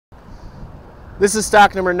This is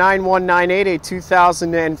stock number 9198, a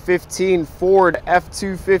 2015 Ford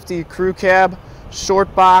F250 Crew Cab,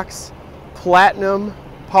 Shortbox, Platinum,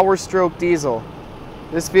 Powerstroke diesel.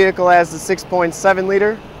 This vehicle has the 6.7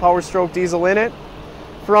 liter Powerstroke diesel in it.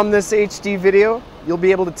 From this HD video, you'll be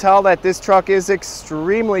able to tell that this truck is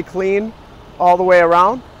extremely clean all the way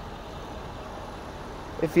around.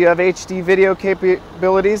 If you have HD video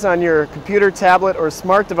capabilities on your computer, tablet, or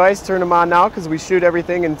smart device, turn them on now because we shoot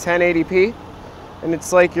everything in 1080p. And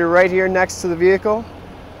it's like you're right here next to the vehicle,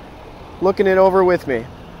 looking it over with me.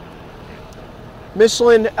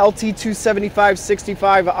 Michelin LT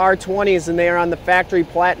 275/65 R20s, and they are on the factory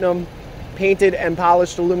platinum painted and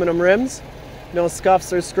polished aluminum rims. No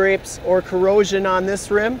scuffs or scrapes or corrosion on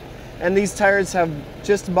this rim. And these tires have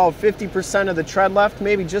just about 50% of the tread left,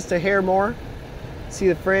 maybe just a hair more. See,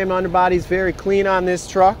 the frame underbody is very clean on this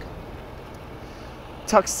truck.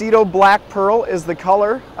 Tuxedo black pearl is the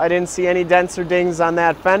color. I didn't see any dents or dings on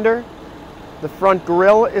that fender. The front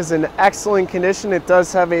grille is in excellent condition. It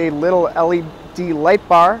does have a little LED light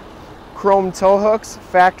bar, chrome tow hooks,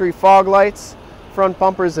 factory fog lights. Front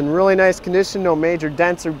bumper is in really nice condition. No major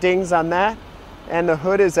dents or dings on that. And the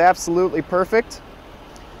hood is absolutely perfect.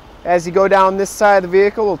 As you go down this side of the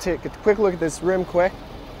vehicle, we'll take a quick look at this rim quick.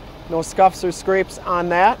 No scuffs or scrapes on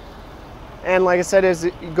that. And like I said, as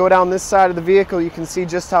you go down this side of the vehicle, you can see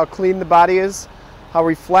just how clean the body is, how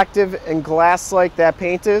reflective and glass-like that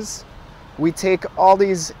paint is. We take all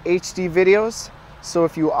these HD videos, so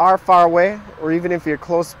if you are far away, or even if you're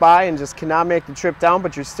close by and just cannot make the trip down,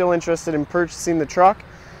 but you're still interested in purchasing the truck,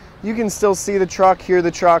 you can still see the truck, hear the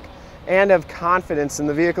truck, and have confidence in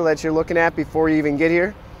the vehicle that you're looking at before you even get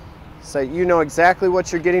here. So you know exactly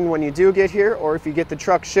what you're getting when you do get here, or if you get the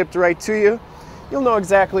truck shipped right to you, you'll know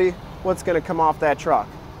exactly what's going to come off that truck.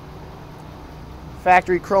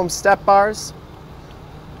 Factory chrome step bars.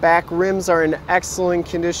 Back rims are in excellent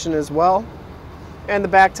condition as well. And the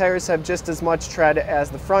back tires have just as much tread as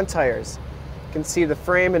the front tires. You can see the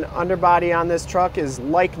frame and underbody on this truck is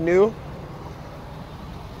like new.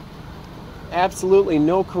 Absolutely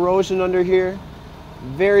no corrosion under here.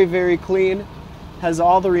 Very, very clean. Has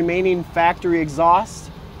all the remaining factory exhaust.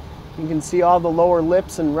 You can see all the lower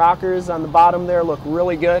lips and rockers on the bottom there look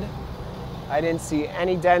really good. I didn't see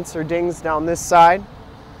any dents or dings down this side.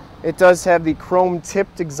 It does have the chrome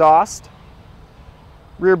tipped exhaust.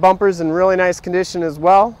 Rear bumper's in really nice condition as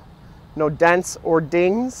well. No dents or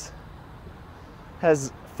dings.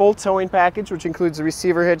 Has full towing package, which includes a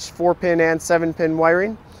receiver hitch, 4-pin and 7-pin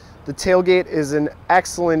wiring. The tailgate is in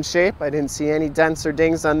excellent shape. I didn't see any dents or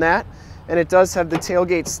dings on that. And it does have the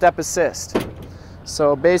tailgate step assist.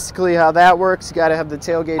 So basically how that works, you gotta have the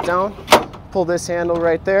tailgate down, pull this handle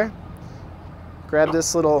right there, grab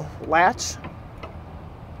this little latch,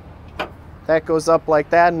 that goes up like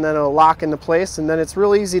that, and then it'll lock into place, and then it's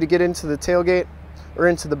real easy to get into the tailgate or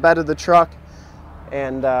into the bed of the truck,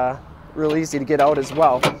 and real easy to get out as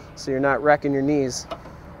well, so you're not wrecking your knees.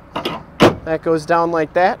 That goes down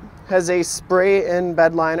like that. Has a spray-in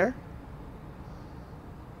bed liner.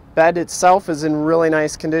 Bed itself is in really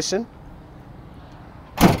nice condition.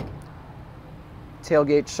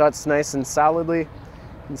 Tailgate shuts nice and solidly. You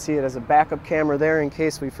can see it has a backup camera there in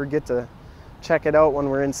case we forget to check it out when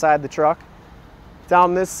we're inside the truck.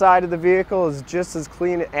 Down this side of the vehicle is just as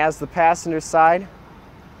clean as the passenger side.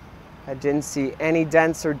 I didn't see any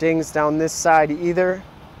dents or dings down this side either.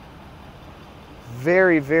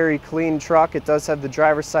 Very, very clean truck. It does have the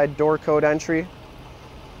driver's side door code entry.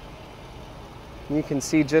 You can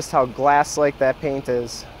see just how glass-like that paint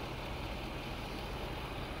is.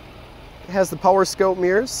 It has the Powerscope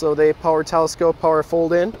mirrors, so they power telescope, power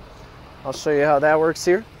fold in. I'll show you how that works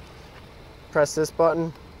here. Press this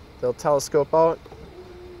button, they'll telescope out.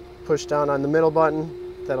 Push down on the middle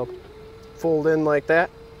button, that'll fold in like that.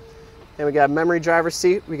 And we got memory driver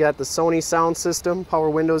seat. We got the Sony sound system, power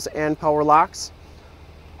windows and power locks.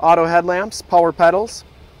 Auto headlamps, power pedals.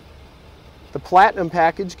 The Platinum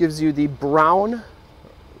package gives you the brown,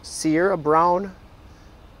 Sierra brown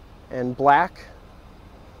and black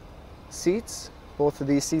seats. Both of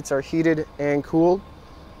these seats are heated and cooled.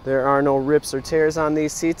 There are no rips or tears on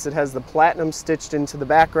these seats. It has the Platinum stitched into the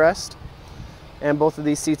backrest, and both of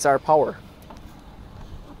these seats are power.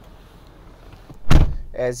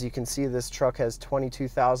 As you can see, this truck has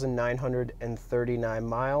 22,939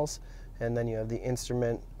 miles, and then you have the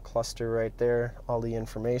instrument cluster right there, all the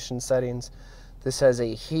information settings. This has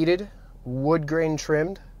a heated wood grain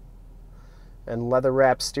trimmed and leather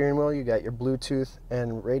wrapped steering wheel. You got your Bluetooth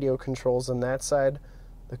and radio controls on that side,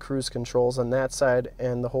 the cruise controls on that side,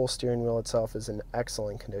 and the whole steering wheel itself is in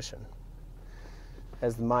excellent condition.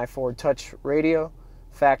 Has the MyFord touch radio,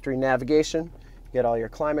 factory navigation. You got all your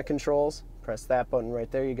climate controls. Press that button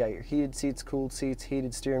right there. You got your heated seats, cooled seats,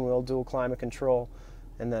 heated steering wheel, dual climate control,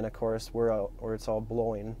 and then of course where it's all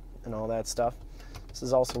blowing and all that stuff. This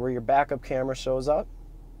is also where your backup camera shows up.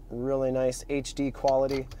 Really nice HD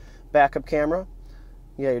quality backup camera.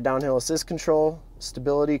 You got your downhill assist control,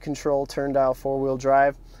 stability control, turn dial, 4-wheel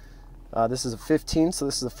drive. This is a 15, so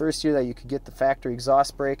this is the first year that you could get the factory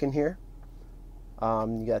exhaust brake in here.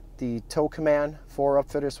 You got the tow command, 4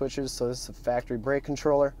 upfitter switches, so this is a factory brake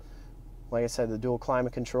controller. Like I said, the dual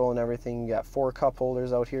climate control and everything. You got 4 cup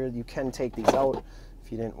holders out here. You can take these out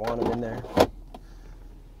if you didn't want them in there.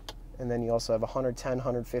 And then you also have a 110,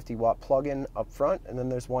 150 watt plug-in up front, and then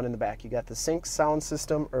there's one in the back. You got the sync sound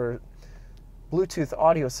system, or Bluetooth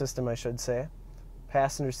audio system, I should say.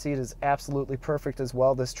 Passenger seat is absolutely perfect as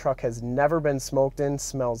well. This truck has never been smoked in,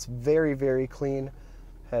 smells very, very clean,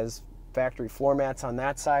 has factory floor mats on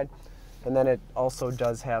that side, and then it also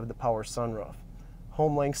does have the power sunroof.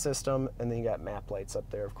 Home link system, and then you got map lights up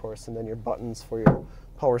there, of course, and then your buttons for your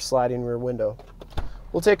power sliding rear window.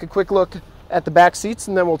 We'll take a quick look at the back seats,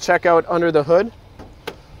 and then we'll check out under the hood.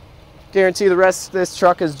 Guarantee the rest of this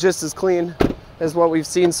truck is just as clean as what we've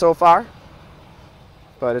seen so far,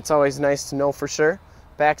 but it's always nice to know for sure.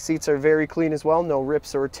 Back seats are very clean as well, no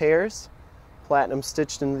rips or tears. Platinum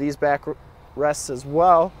stitched into these back rests as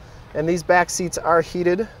well, and these back seats are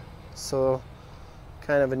heated, so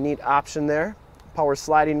kind of a neat option there. Power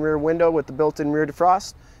sliding rear window with the built-in rear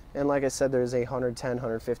defrost, and like I said, there's a 110,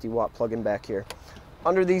 150 watt plug-in back here.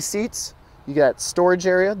 Under these seats, you got storage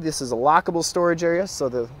area. This is a lockable storage area, so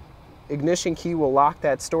the ignition key will lock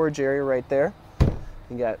that storage area right there.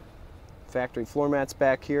 You got factory floor mats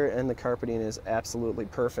back here, and the carpeting is absolutely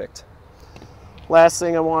perfect. Last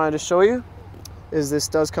thing I wanted to show you is this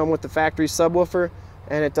does come with the factory subwoofer,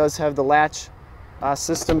 and it does have the latch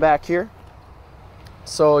system back here.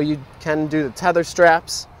 So you can do the tether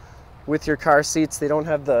straps with your car seats. They don't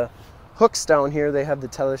have the hooks down here, they have the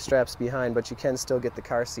tether straps behind, but you can still get the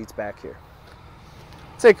car seats back here.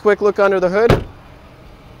 Take a quick look under the hood.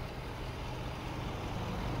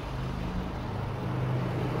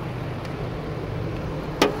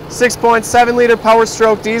 .7 liter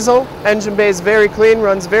Powerstroke diesel. Engine bay is very clean,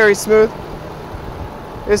 runs very smooth.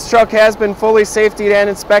 This truck has been fully safetied and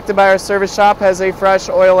inspected by our service shop, has a fresh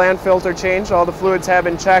oil and filter change. All the fluids have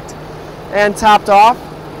been checked and topped off.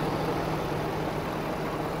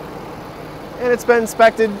 And it's been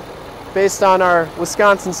inspected based on our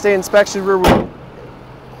Wisconsin state inspection we're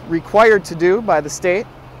required to do by the state.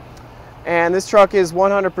 And this truck is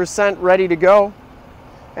 100% ready to go.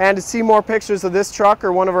 And to see more pictures of this truck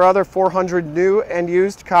or one of our other 400 new and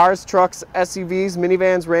used cars, trucks, SUVs,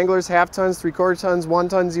 minivans, Wranglers, half tons, 3/4 tons, 1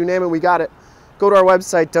 tons, you name it, we got it. Go to our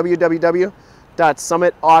website,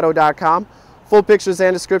 www.summitauto.com. Full pictures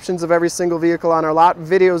and descriptions of every single vehicle on our lot,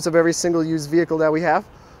 videos of every single used vehicle that we have,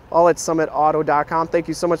 all at summitauto.com. Thank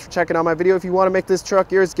you so much for checking out my video. If you want to make this truck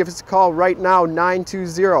yours, give us a call right now,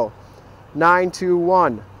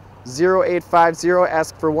 920-921-0850.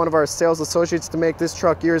 Ask for one of our sales associates to make this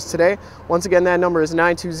truck yours today. Once again, that number is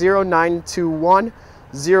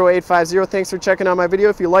 920-921-0850. Thanks for checking out my video.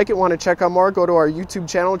 If you like it, want to check out more, go to our YouTube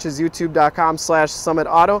channel, which is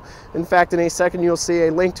youtube.com/summitauto. In fact, in a second, you'll see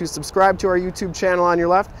a link to subscribe to our YouTube channel on your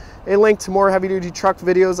left, a link to more heavy-duty truck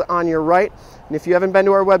videos on your right. And if you haven't been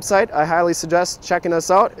to our website, I highly suggest checking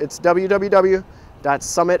us out. It's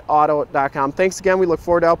www.summitauto.com. Thanks again. We look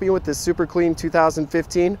forward to helping you with this super clean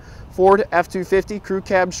 2015 Ford F250 Crew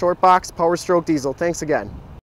Cab Short Box Powerstroke Diesel. Thanks again.